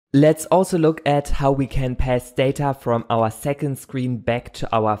Let's also look at how we can pass data from our second screen back to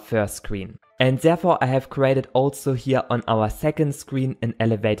our first screen. And therefore I have created also here on our second screen an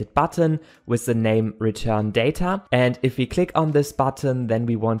elevated button with the name return data. And if we click on this button, then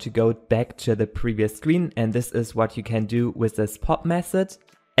we want to go back to the previous screen. And this is what you can do with this pop method.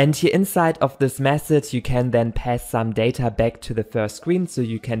 And here inside of this method, you can then pass some data back to the first screen. So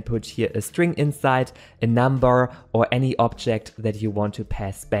you can put here a string inside, a number, or any object that you want to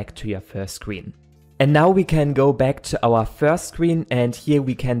pass back to your first screen. And now we can go back to our first screen, and here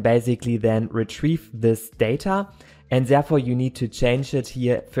we can basically then retrieve this data. And therefore you need to change it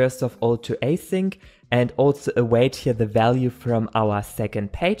here first of all to async, and also await here the value from our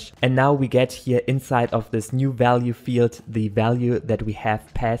second page. And now we get here inside of this new value field the value that we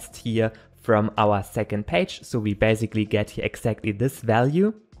have passed here from our second page. So we basically get here exactly this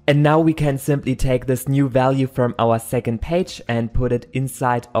value. And now we can simply take this new value from our second page and put it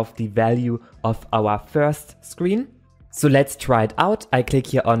inside of the value of our first screen. So let's try it out. I click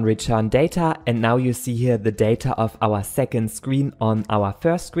here on return data, and now you see here the data of our second screen on our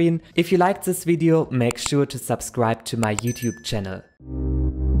first screen. If you liked this video, make sure to subscribe to my YouTube channel.